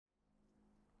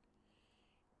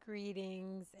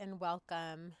Greetings and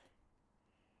welcome.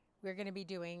 We're going to be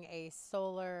doing a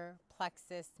solar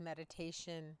plexus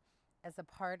meditation as a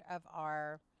part of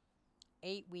our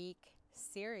 8-week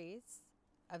series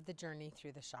of the journey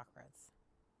through the chakras.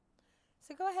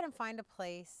 So go ahead and find a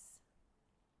place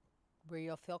where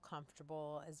you'll feel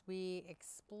comfortable as we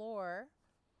explore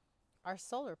our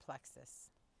solar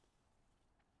plexus.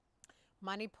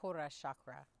 Manipura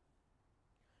chakra,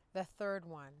 the third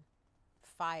one,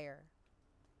 fire,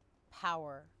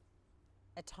 power,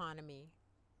 autonomy,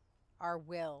 our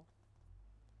will,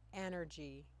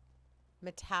 energy,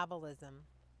 metabolism,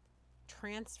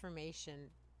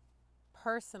 transformation,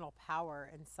 personal power,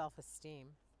 and self-esteem.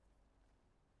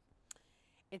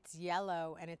 It's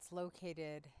yellow and it's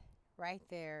located right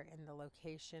there in the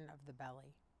location of the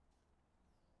belly.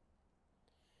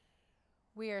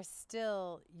 We are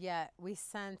still, yet we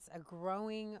sense a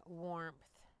growing warmth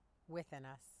within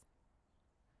us.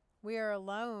 We are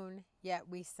alone, yet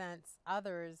we sense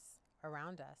others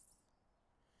around us,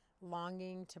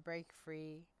 longing to break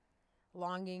free,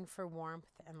 longing for warmth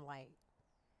and light.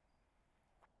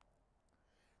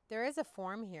 There is a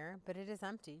form here, but it is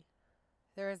empty.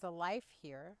 There is a life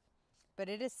here, but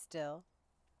it is still.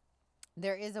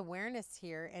 There is awareness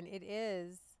here, and it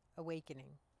is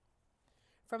awakening.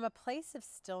 From a place of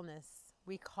stillness,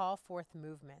 we call forth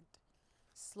movement,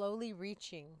 slowly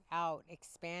reaching out,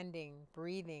 expanding,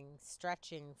 breathing,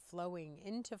 stretching, flowing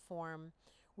into form.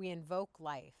 We invoke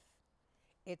life.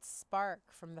 Its spark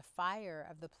from the fire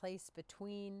of the place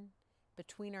between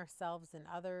ourselves and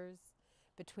others,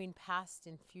 between past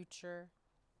and future,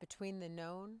 between the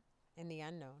known and the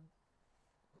unknown.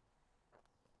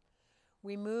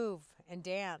 We move and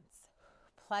dance,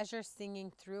 pleasure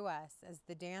singing through us as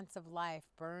the dance of life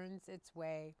burns its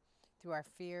way through our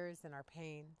fears and our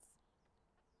pains.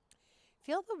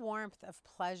 Feel the warmth of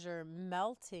pleasure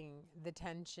melting the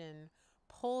tension,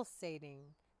 pulsating,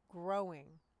 growing,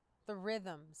 the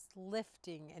rhythms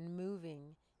lifting and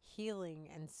moving, healing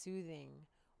and soothing,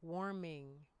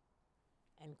 warming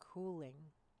and cooling.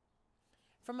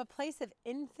 From a place of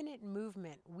infinite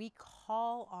movement, we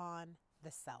call on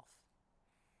the self.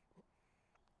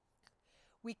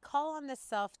 We call on the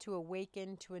self to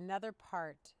awaken to another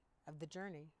part of the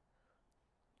journey.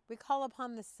 We call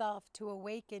upon the self to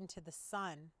awaken to the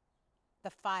sun, the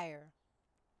fire,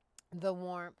 the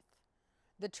warmth,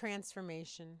 the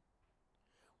transformation.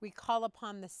 We call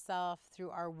upon the self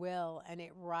through our will, and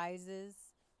it rises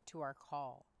to our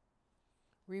call.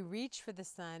 We reach for the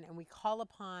sun and we call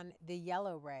upon the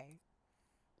yellow ray,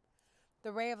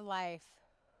 the ray of life,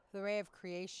 the ray of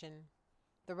creation,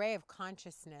 the ray of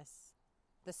consciousness,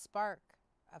 the spark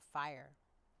of fire.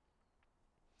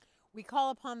 We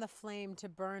call upon the flame to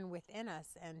burn within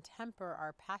us and temper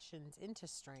our passions into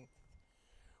strength.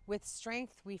 With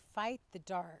strength, we fight the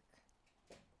dark,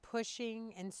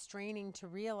 pushing and straining to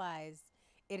realize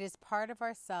it is part of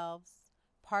ourselves,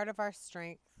 part of our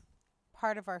strength,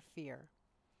 part of our fear.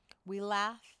 We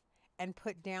laugh and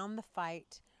put down the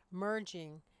fight,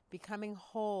 merging, becoming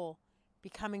whole,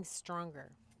 becoming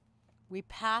stronger. We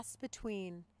pass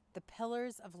between the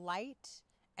pillars of light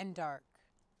and dark,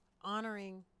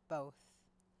 honoring both,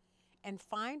 and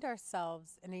find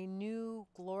ourselves in a new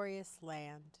glorious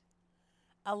land,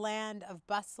 a land of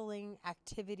bustling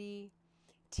activity,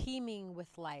 teeming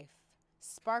with life,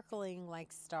 sparkling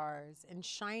like stars, and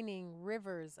shining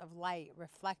rivers of light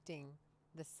reflecting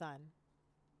the sun.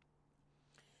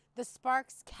 The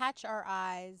sparks catch our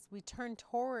eyes, we turn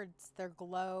towards their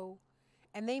glow,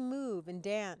 and they move and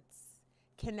dance,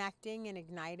 connecting and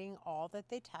igniting all that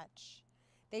they touch.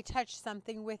 They touch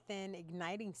something within,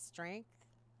 igniting strength,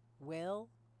 will,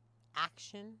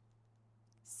 action.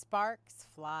 Sparks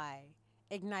fly,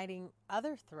 igniting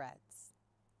other threads,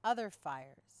 other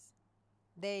fires.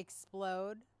 They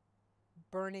explode,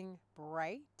 burning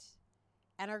bright,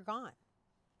 and are gone.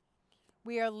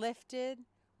 We are lifted,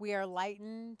 we are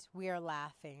lightened, we are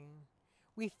laughing.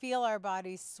 We feel our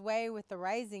bodies sway with the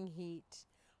rising heat,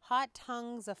 hot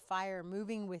tongues of fire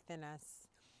moving within us,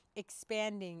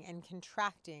 expanding and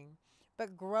contracting,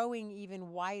 but growing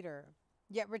even wider,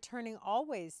 yet returning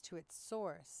always to its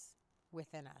source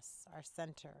within us, our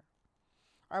center.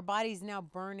 Our bodies now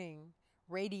burning,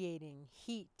 radiating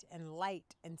heat and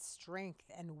light and strength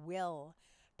and will,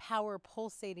 power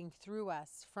pulsating through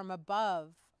us from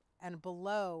above and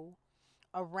below,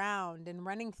 around and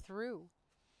running through,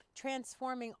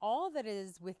 transforming all that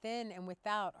is within and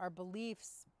without, our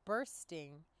beliefs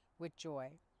bursting with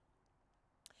joy.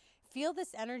 Feel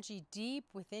this energy deep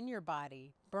within your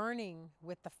body, burning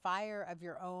with the fire of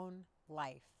your own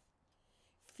life.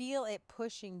 Feel it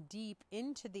pushing deep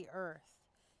into the earth,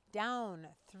 down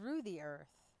through the earth,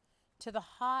 to the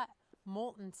hot,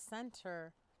 molten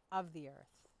center of the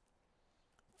earth.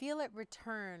 Feel it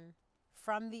return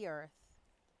from the earth,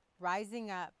 rising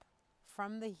up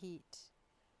from the heat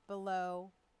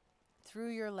below, through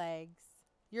your legs,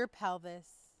 your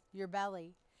pelvis, your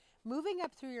belly, moving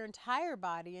up through your entire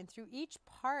body and through each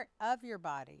part of your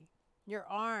body, your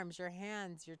arms, your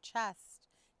hands, your chest,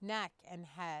 neck, and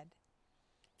head.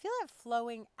 Feel it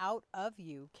flowing out of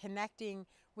you, connecting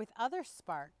with other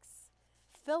sparks,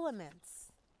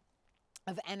 filaments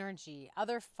of energy,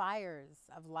 other fires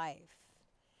of life.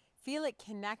 Feel it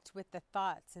connect with the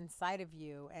thoughts inside of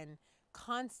you and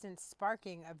constant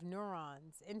sparking of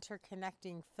neurons,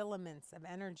 interconnecting filaments of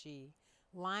energy,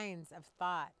 lines of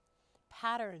thought,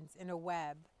 patterns in a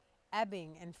web,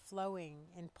 ebbing and flowing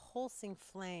in pulsing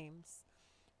flames,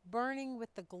 burning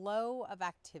with the glow of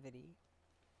activity.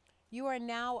 You are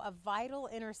now a vital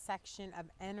intersection of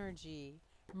energy,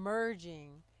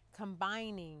 merging,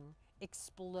 combining,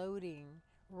 exploding,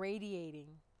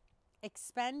 radiating.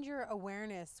 Expend your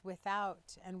awareness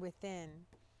without and within,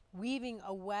 weaving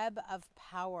a web of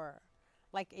power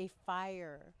like a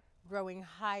fire growing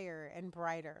higher and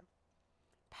brighter.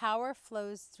 Power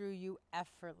flows through you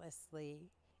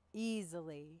effortlessly,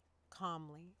 easily,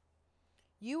 calmly.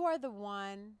 You are the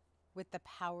one with the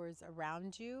powers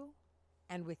around you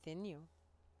and within you.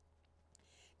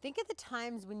 Think of the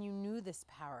times when you knew this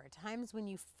power, times when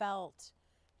you felt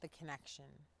the connection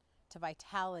to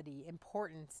vitality,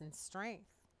 importance, and strength.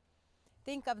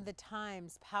 Think of the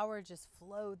times power just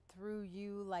flowed through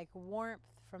you like warmth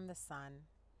from the sun.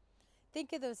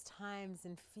 Think of those times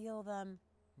and feel them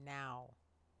now.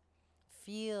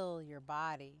 Feel your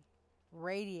body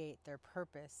radiate their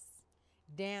purpose,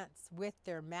 dance with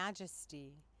their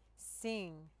majesty,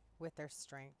 sing with their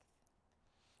strength.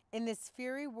 In this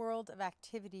fiery world of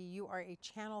activity, you are a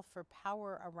channel for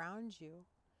power around you.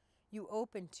 You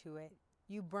open to it,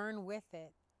 you burn with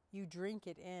it, you drink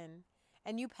it in,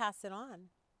 and you pass it on.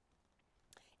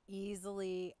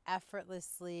 Easily,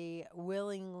 effortlessly,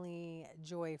 willingly,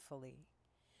 joyfully.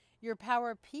 Your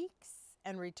power peaks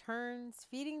and returns,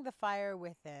 feeding the fire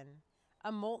within,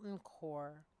 a molten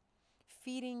core,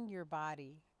 feeding your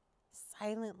body,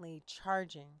 silently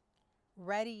charging,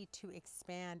 ready to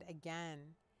expand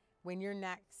again when your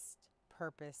next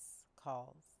purpose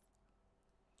calls.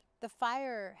 The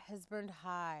fire has burned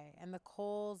high and the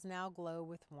coals now glow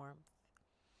with warmth.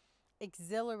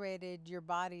 Exhilarated, your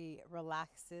body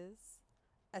relaxes.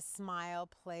 A smile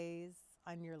plays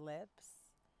on your lips.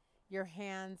 Your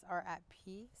hands are at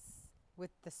peace with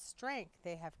the strength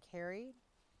they have carried.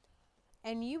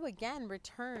 And you again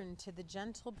return to the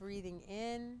gentle breathing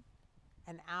in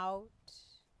and out,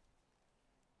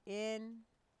 in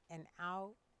and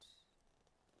out,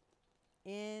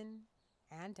 in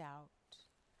and out.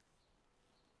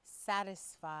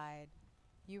 Satisfied,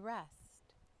 you rest.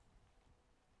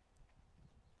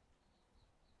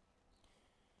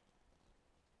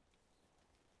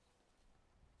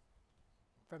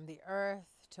 From the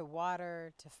earth to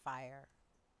water to fire,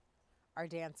 our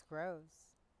dance grows.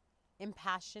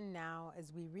 Impassioned now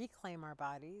as we reclaim our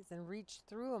bodies and reach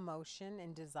through emotion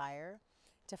and desire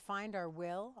to find our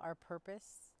will, our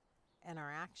purpose, and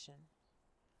our action.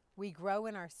 We grow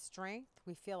in our strength.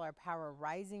 We feel our power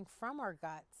rising from our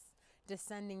guts,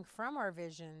 descending from our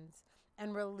visions,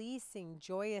 and releasing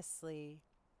joyously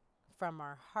from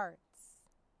our hearts.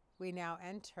 We now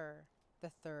enter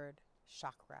the third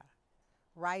chakra,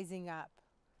 rising up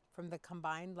from the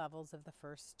combined levels of the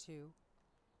first two,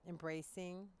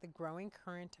 embracing the growing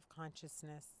current of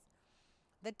consciousness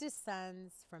that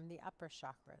descends from the upper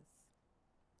chakras.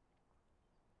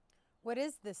 What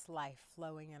is this life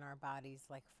flowing in our bodies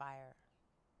like fire?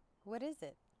 What is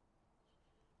it?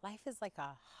 Life is like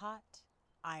a hot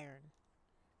iron,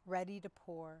 ready to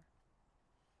pour.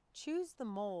 Choose the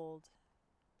mold,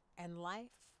 and life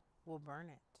will burn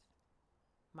it.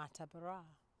 Mata Bara.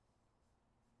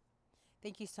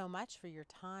 Thank you so much for your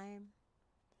time.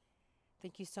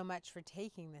 Thank you so much for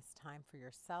taking this time for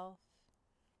yourself.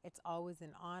 It's always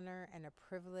an honor and a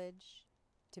privilege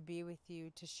to be with you,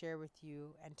 to share with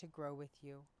you, and to grow with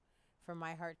you. From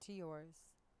my heart to yours,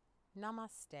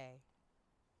 namaste.